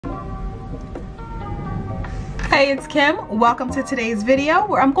Hey, it's Kim. Welcome to today's video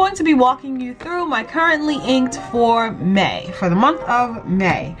where I'm going to be walking you through my currently inked for May, for the month of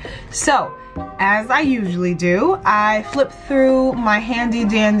May. So, as I usually do, I flip through my handy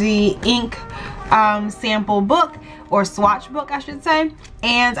dandy ink sample book, or swatch book I should say,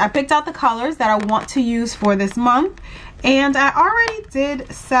 and I picked out the colors that I want to use for this month. And I already did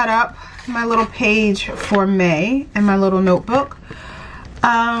set up my little page for May in my little notebook.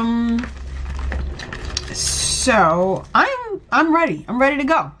 So I'm ready. I'm ready to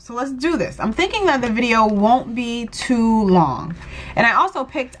go. So let's do this. I'm thinking that the video won't be too long. And I also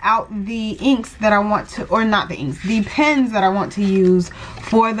picked out the inks that I want to, or not the inks, the pens that I want to use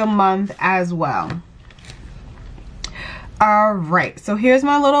for the month as well. Alright, so here's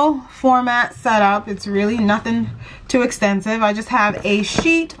my little format set up. It's really nothing too extensive. I just have a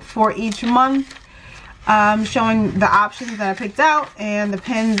sheet for each month showing the options that I picked out and the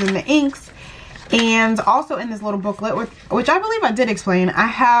pens and the inks. And also in this little booklet, which I believe I did explain, I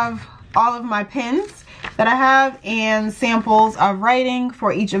have all of my pens that I have and samples of writing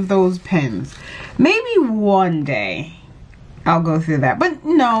for each of those pens. Maybe one day I'll go through that, but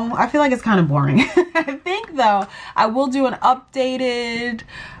no, I feel like it's kind of boring. I think though I will do an updated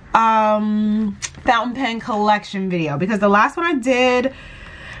fountain pen collection video, because the last one I did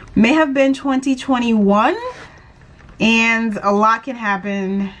may have been 2021 and a lot can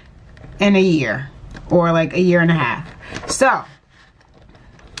happen in a year or like a year and a half. So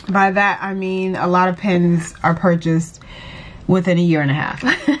by that I mean a lot of pens are purchased within a year and a half.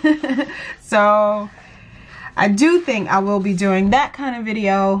 So I do think I will be doing that kind of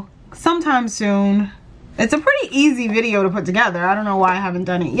video sometime soon. It's a pretty easy video to put together. I don't know why I haven't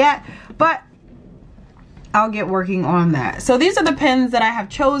done it yet, but I'll get working on that. So these are the pens that I have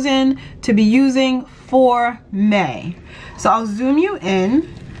chosen to be using for May. So I'll zoom you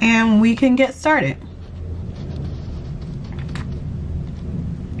in and we can get started.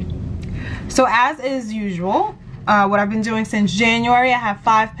 So as is usual, what I've been doing since January, I have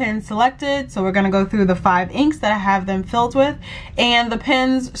 5 pens selected. So we're gonna go through the 5 inks that I have them filled with, and the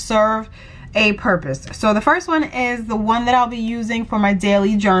pens serve a purpose. So the first one is the one that I'll be using for my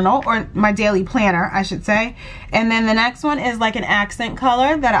daily journal, or my daily planner I should say. And then the next one is like an accent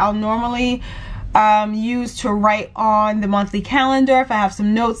color that I'll normally use to write on the monthly calendar if I have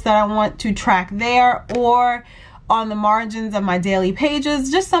some notes that I want to track there, or on the margins of my daily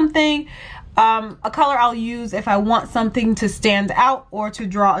pages. Just something, a color I'll use if I want something to stand out or to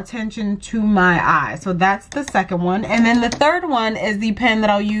draw attention to my eye. So that's the second one. And then the third one is the pen that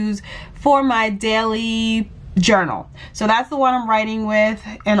I'll use for my daily journal. So that's the one I'm writing with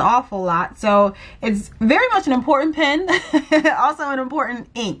an awful lot. So it's very much an important pen, also an important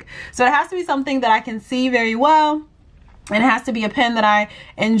ink. So it has to be something that I can see very well, and it has to be a pen that I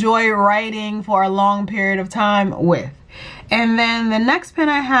enjoy writing for a long period of time with. And then the next pen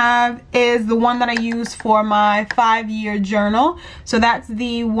I have is the one that I use for my 5-year journal. So that's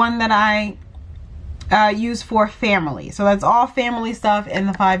the one that I use for family. So that's all family stuff in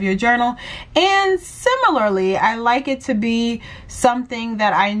the 5-year journal. And similarly, I like it to be something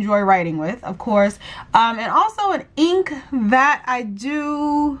that I enjoy writing with, of course. And also an ink that I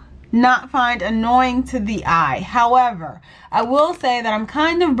do not find annoying to the eye. However, I will say that I'm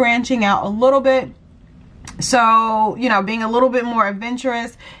kind of branching out a little bit. So, you know, being a little bit more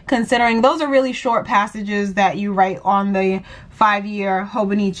adventurous, considering those are really short passages that you write on the 5-year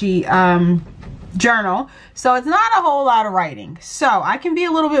Hobonichi journal. So it's not a whole lot of writing. So I can be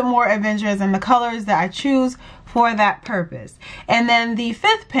a little bit more adventurous in the colors that I choose for that purpose. And then the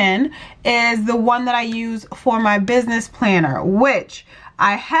 5th pen is the one that I use for my business planner, which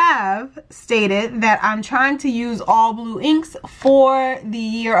I have stated that I'm trying to use all blue inks for the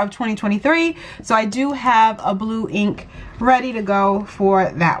year of 2023. So I do have a blue ink ready to go for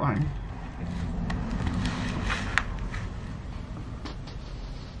that one.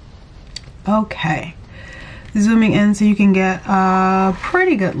 Okay, zooming in so you can get a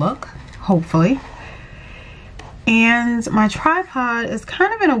pretty good look, hopefully. And my tripod is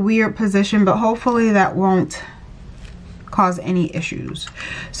kind of in a weird position, but hopefully that won't cause any issues.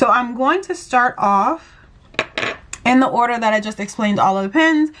 So I'm going to start off in the order that I just explained all of the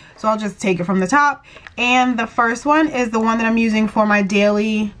pens. So I'll just take it from the top. And the first one is the one that I'm using for my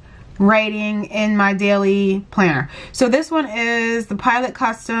daily writing in my daily planner. So this one is the Pilot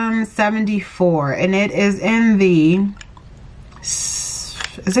Custom 74, and it is in the,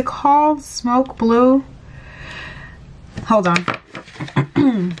 is it called Smoke Blue? Hold on.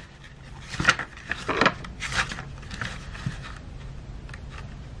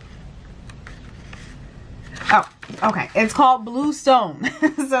 Oh, Okay, it's called Blue Stone.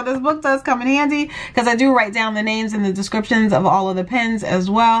 So this book does come in handy because I do write down the names and the descriptions of all of the pens as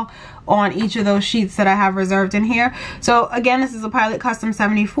well on each of those sheets that I have reserved in here. So again, this is a Pilot Custom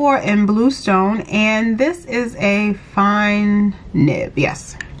 74 in Blue Stone, and this is a fine nib,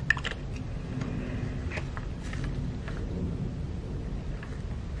 yes.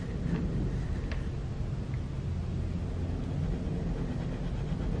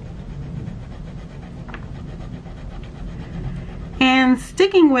 And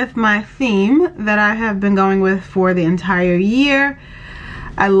sticking with my theme that I have been going with for the entire year,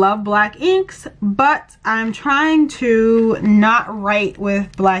 I love black inks, but I'm trying to not write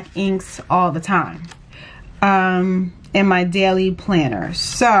with black inks all the time in my daily planner.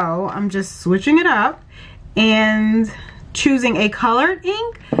 So I'm just switching it up and choosing a colored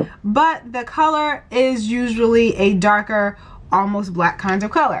ink, but the color is usually a darker, almost black kind of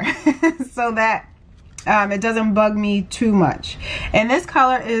color so that it doesn't bug me too much. And this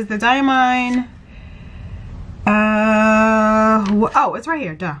color is the Diamine, oh, it's right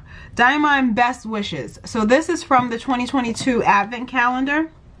here, duh. Diamine Best Wishes. So this is from the 2022 Advent Calendar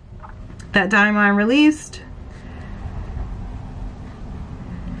that Diamine released.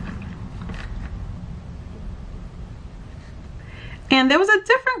 And there was a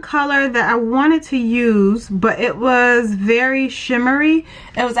different color that I wanted to use, but it was very shimmery.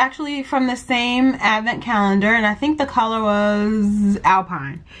 It was actually from the same Advent Calendar, and I think the color was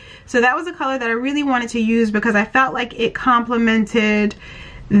Alpine. So that was a color that I really wanted to use because I felt like it complemented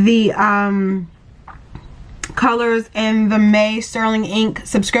the colors in the May Sterling Ink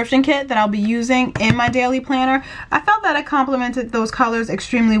subscription kit that I'll be using in my daily planner. I felt that it complemented those colors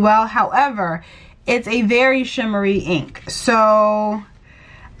extremely well. However, it's a very shimmery ink, so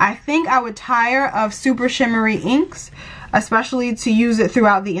I think I would tire of super shimmery inks, especially to use it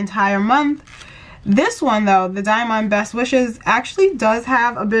throughout the entire month. This one though, the Diamine Best Wishes, actually does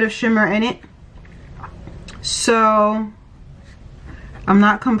have a bit of shimmer in it, so I'm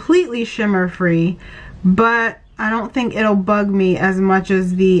not completely shimmer free, but I don't think it'll bug me as much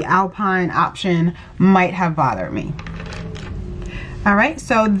as the Alpine option might have bothered me. Alright,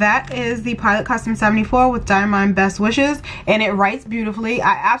 so that is the Pilot Custom 74 with Diamine Best Wishes, and it writes beautifully.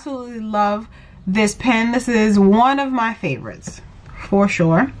 I absolutely love this pen. This is one of my favorites, for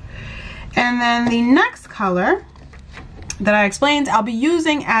sure. And then the next color that I explained, I'll be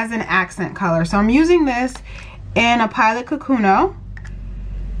using as an accent color. So I'm using this in a Pilot Cocuno.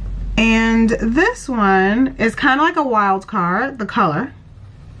 And this one is kind of like a wild card, the color.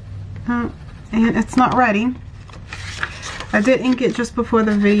 And it's not ready. I did ink it just before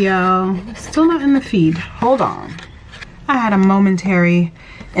the video. Still not in the feed. Hold on. I had a momentary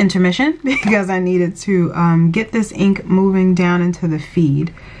intermission because I needed to get this ink moving down into the feed,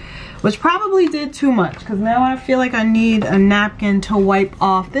 which probably did too much because now I feel like I need a napkin to wipe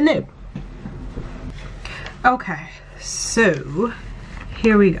off the nib. Okay, so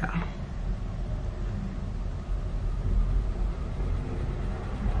here we go.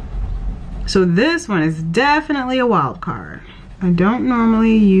 So this one is definitely a wild card. I don't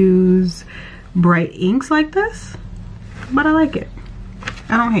normally use bright inks like this, but I like it.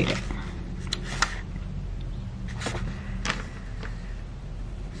 I don't hate it.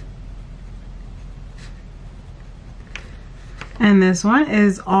 And this one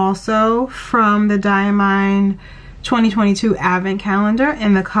is also from the Diamine 2022 Advent Calendar,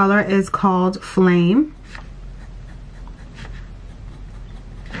 and the color is called Flame.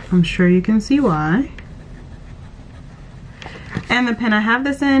 I'm sure you can see why. And the pen I have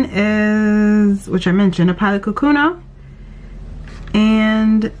this in is, which I mentioned, a Pilot Cocuno.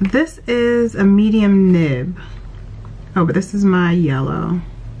 And this is a medium nib. Oh, but this is my yellow.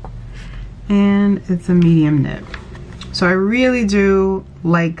 And it's a medium nib. So I really do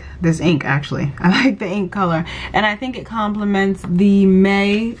like this ink, actually. I like the ink color. And I think it complements the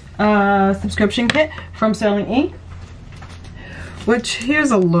May subscription kit from Sterling Ink. Which,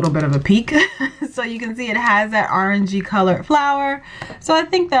 here's a little bit of a peek. So you can see it has that orangey colored flower. So I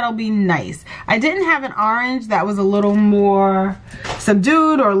think that'll be nice. I didn't have an orange that was a little more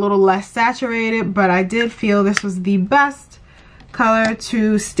subdued or a little less saturated, but I did feel this was the best color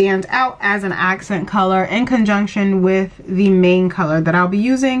to stand out as an accent color in conjunction with the main color that I'll be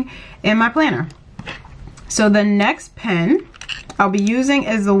using in my planner. So the next pen I'll be using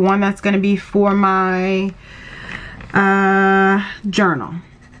is the one that's going to be for my journal.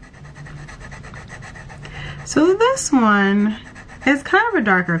 So this one is kind of a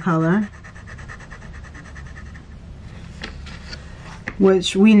darker color,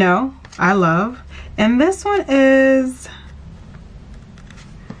 which we know I love, and this one is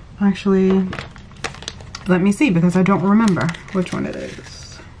actually a let me see, because I don't remember which one it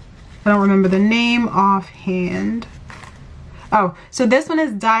is. I don't remember the name offhand. Oh, so this one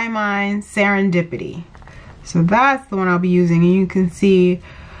is Diamine Serendipity. So that's the one I'll be using, and you can see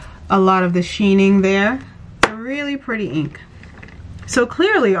a lot of the sheening there. It's a really pretty ink. So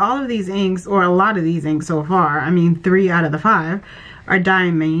clearly all of these inks, or a lot of these inks so far, I mean 3 out of the 5, are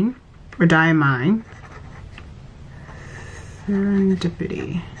Diamine or Diamine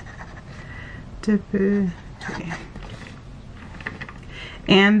Serendipity.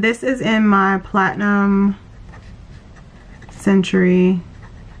 And this is in my Platinum Century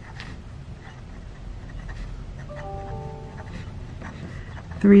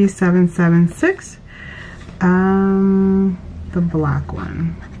 $3776, the black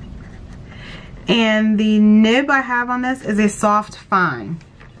one. And the nib I have on this is a soft fine,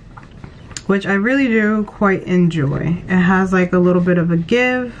 which I really do quite enjoy. It has like a little bit of a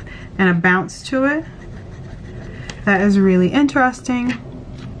give and a bounce to it. That is really interesting.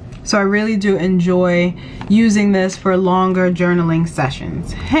 So I really do enjoy using this for longer journaling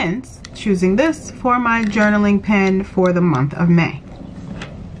sessions, hence choosing this for my journaling pen for the month of May.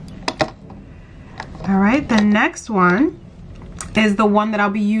 All right, the next one is the one that I'll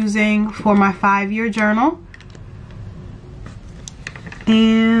be using for my 5-year journal.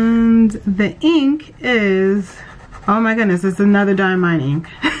 And the ink is, oh my goodness, it's another Diamine ink.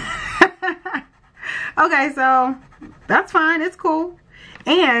 Okay, so that's fine, it's cool.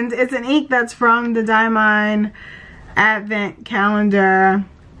 And it's an ink that's from the Diamine Advent Calendar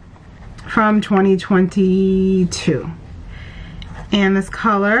from 2022. And this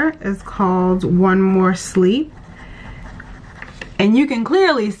color is called One More Sleep. And you can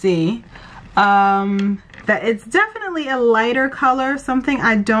clearly see that it's definitely a lighter color, something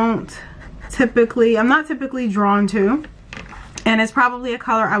I'm not typically drawn to. And it's probably a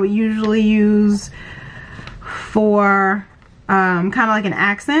color I would usually use for kind of like an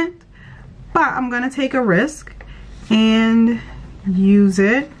accent. But I'm going to take a risk and use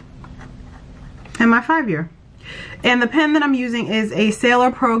it in my 5-year. And the pen that I'm using is a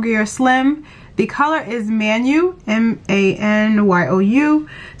Sailor Pro Gear Slim. The color is Manu, M-A-N-Y-O-U.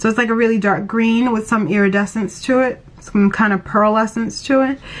 So it's like a really dark green with some iridescence to it, some kind of pearlescence to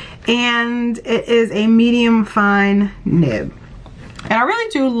it. And it is a medium fine nib. And I really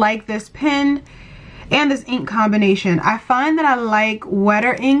do like this pen and this ink combination. I find that I like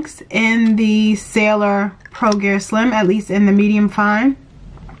wetter inks in the Sailor Pro Gear Slim, at least in the medium fine.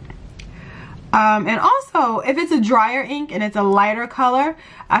 And also, if it's a drier ink and it's a lighter color,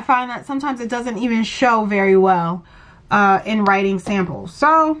 I find that sometimes it doesn't even show very well in writing samples.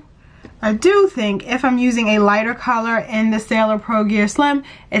 So I do think if I'm using a lighter color in the Sailor Pro Gear Slim,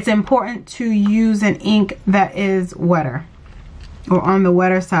 it's important to use an ink that is wetter, or on the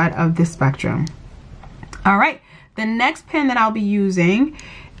wetter side of the spectrum. All right, the next pen that I'll be using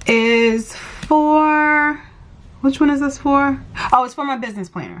is for, which one is this for? Oh, it's for my business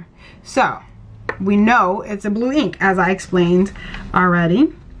planner. So we know it's a blue ink, as I explained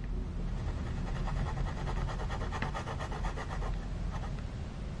already.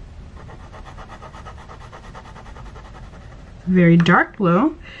 Very dark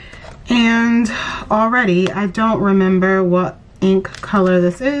blue. And already I don't remember what ink color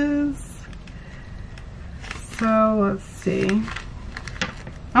this is. So let's see.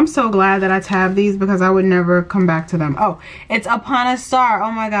 I'm so glad that I tabbed these because I would never come back to them. Oh, it's Upon a Star.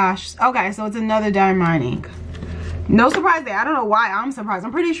 Oh my gosh. Okay, so it's another Diamine ink. No surprise there. I don't know why I'm surprised.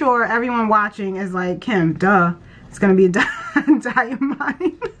 I'm pretty sure everyone watching is like, Kim, duh. It's going to be a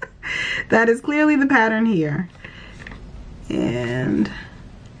Diamine. That is clearly the pattern here. And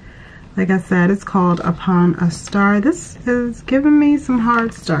like I said, it's called Upon a Star. This is giving me some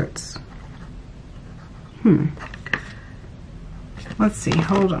hard starts. Let's see,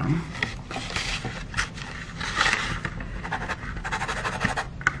 hold on.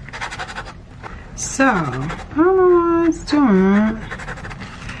 So, I don't know why it's doing that.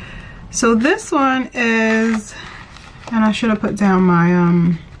 So this one is, and I should have put down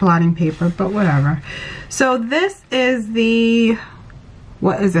my blotting paper, but whatever. So this is the,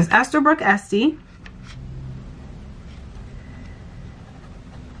 what is this? Esterbrook Esty.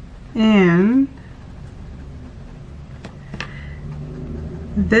 And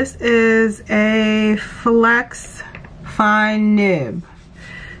this is a Flex Fine Nib.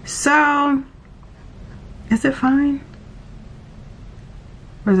 So, is it fine?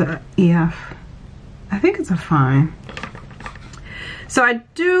 Or is it EF? I think it's a fine. So I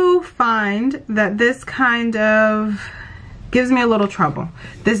do find that this kind of gives me a little trouble.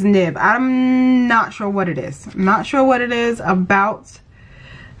 This nib, I'm not sure what it is. I'm not sure what it is about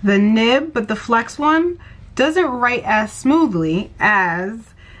the nib, but the Flex one doesn't write as smoothly as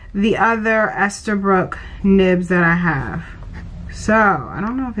the other Esterbrook nibs that I have. So I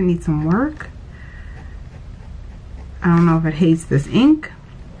don't know if it needs some work. I don't know if it hates this ink.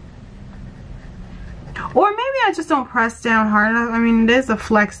 Or maybe I just don't press down hard enough. I mean, it is a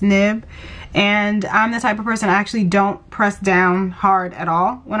flex nib, and I'm the type of person I actually don't press down hard at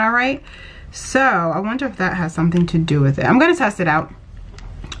all when I write. So I wonder if that has something to do with it. I'm going to test it out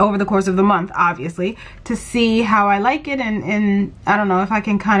over the course of the month, obviously, to see how I like it, and I don't know if I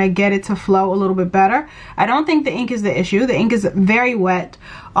can kind of get it to flow a little bit better. I don't think the ink is the issue. The ink is very wet.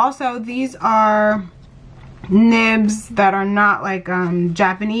 Also, these are nibs that are not like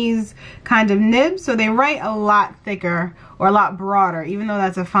Japanese kind of nibs, so they write a lot thicker or a lot broader, even though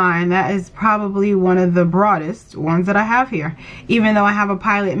that's a fine. That is probably one of the broadest ones that I have here. Even though I have a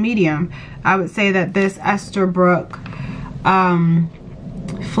Pilot medium, I would say that this Esterbrook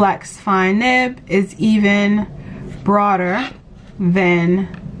Flex fine nib is even broader than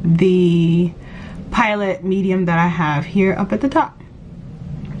the Pilot medium that I have here up at the top.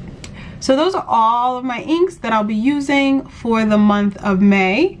 So those are all of my inks that I'll be using for the month of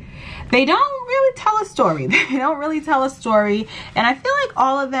May. They don't really tell a story. They don't really tell a story. And I feel like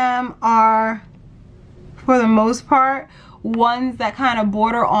all of them are, for the most part, ones that kind of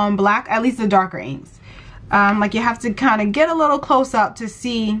border on black, at least the darker inks. Like you have to kind of get a little close up to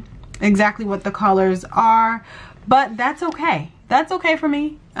see exactly what the colors are. But that's okay. That's okay for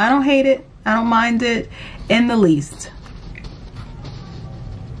me. I don't hate it. I don't mind it in the least.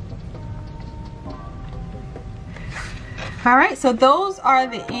 Alright, so those are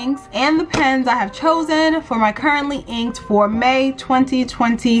the inks and the pens I have chosen for my currently inked for May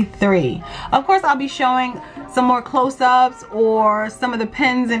 2023. Of course, I'll be showing some more close-ups or some of the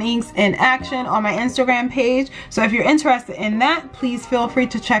pens and inks in action on my Instagram page. So if you're interested in that, please feel free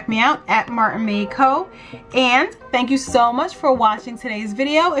to check me out at Martin-MadeCo. And thank you so much for watching today's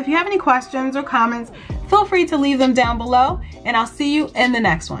video. If you have any questions or comments, feel free to leave them down below, and I'll see you in the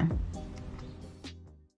next one.